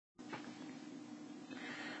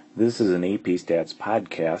This is an AP Stats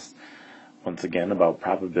podcast, once again about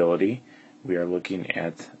probability. We are looking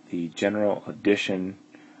at the general addition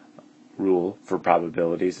rule for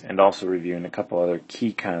probabilities and also reviewing a couple other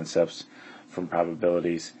key concepts from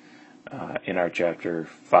probabilities in our chapter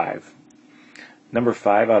 5. Number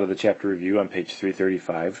 5 out of the chapter review on page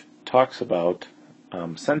 335 talks about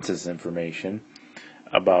census information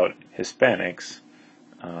about Hispanics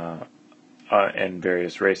and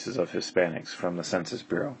various races of Hispanics from the Census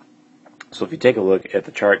Bureau. So if you take a look at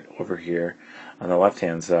the chart over here on the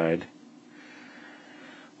left-hand side,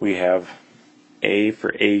 we have A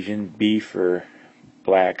for Asian, B for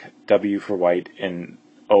black, W for white, and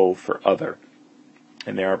O for other.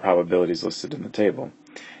 And there are probabilities listed in the table.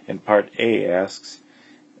 And part A asks,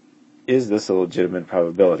 is this a legitimate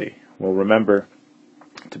probability? Well, remember,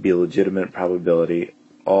 to be a legitimate probability,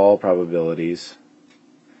 all probabilities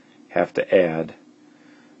have to add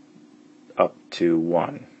up to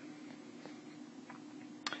 1.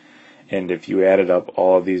 And if you added up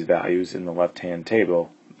all of these values in the left-hand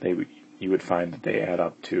table, you would find that they add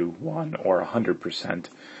up to 1 or 100%,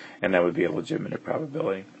 and that would be a legitimate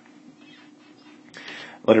probability.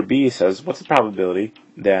 Letter B says, what's the probability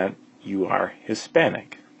that you are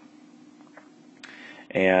Hispanic?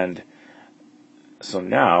 And so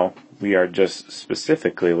now we are just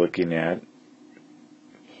specifically looking at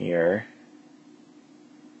here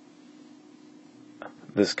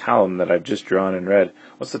this column that I've just drawn in red.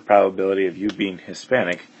 What's the probability of you being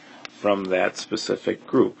Hispanic from that specific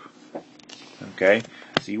group? Okay,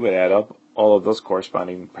 so you would add up all of those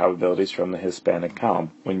corresponding probabilities from the Hispanic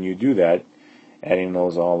column. When you do that, adding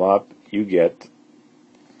those all up, you get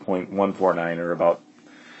 0.149, or about,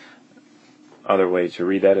 other way to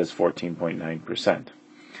read that is 14.9%.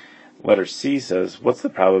 Letter C says, what's the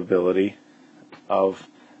probability of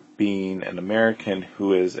being an American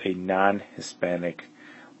who is a non-Hispanic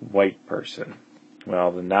white person?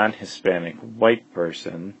 Well, the non-Hispanic white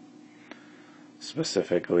person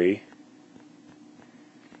specifically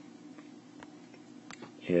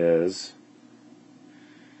is,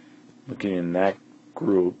 looking in that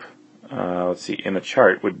group, let's see, in the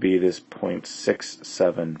chart would be this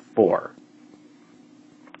 0.674.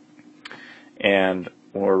 And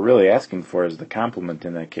what we're really asking for is the complement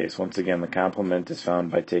in that case. Once again, the complement is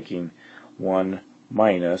found by taking 1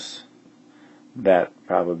 minus that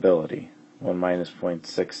probability. 1 minus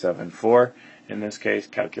 0.674. In this case,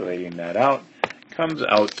 calculating that out, comes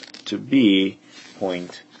out to be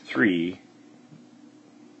 0.326.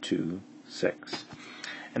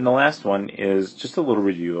 And the last one is just a little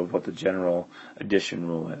review of what the general addition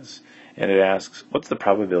rule is. And it asks, what's the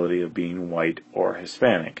probability of being white or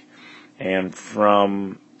Hispanic? And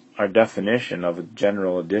from our definition of a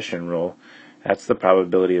general addition rule, that's the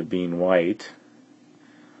probability of being white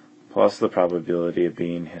plus the probability of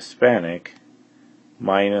being Hispanic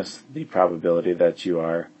minus the probability that you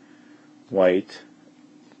are white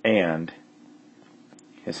and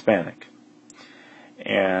Hispanic.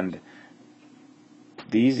 And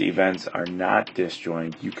these events are not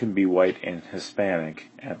disjoint. You can be white and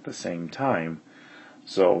Hispanic at the same time.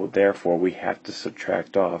 So therefore we have to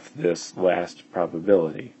subtract off this last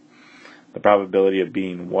probability. The probability of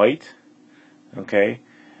being white, okay,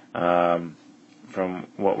 from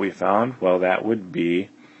what we found, well, that would be,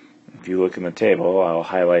 if you look in the table, I'll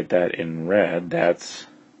highlight that in red, that's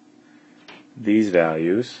these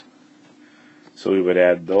values. So we would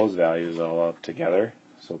add those values all up together.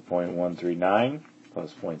 So 0.139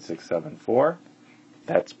 plus 0.674,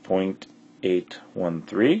 that's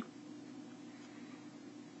 0.813.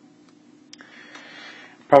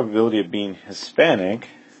 Probability of being Hispanic,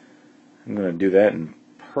 I'm going to do that in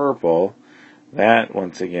purple. That,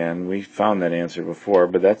 once again, we found that answer before,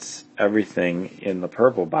 but that's everything in the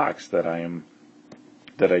purple box that I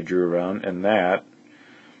drew around, and that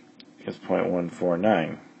is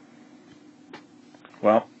 0.149.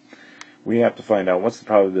 Well, we have to find out what's the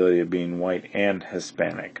probability of being white and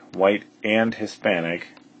Hispanic. White and Hispanic.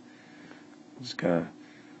 I'm just going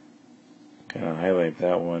to highlight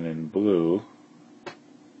that one in blue.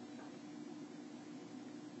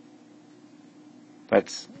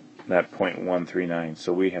 That's that 0.139,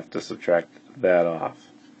 so we have to subtract that off.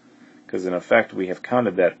 Because in effect, we have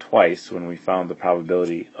counted that twice when we found the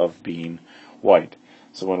probability of being white.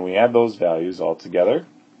 So when we add those values all together,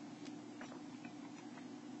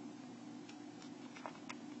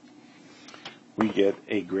 we get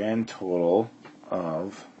a grand total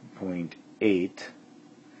of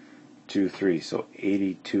 0.823, so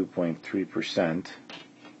 82.3%.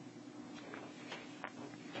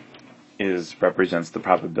 represents the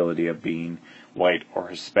probability of being white or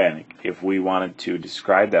Hispanic. If we wanted to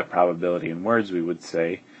describe that probability in words, we would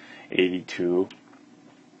say 82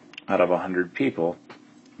 out of 100 people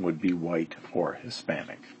would be white or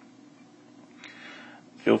Hispanic.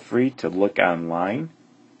 Feel free to look online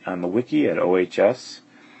on the wiki at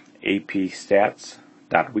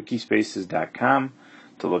ohsapstats.wikispaces.com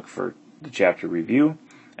to look for the chapter review,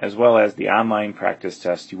 as well as the online practice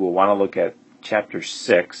test. You will want to look at Chapter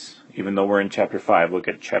 6. Even though we're in Chapter 5, look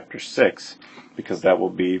at Chapter 6, because that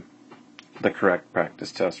will be the correct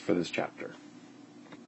practice test for this chapter.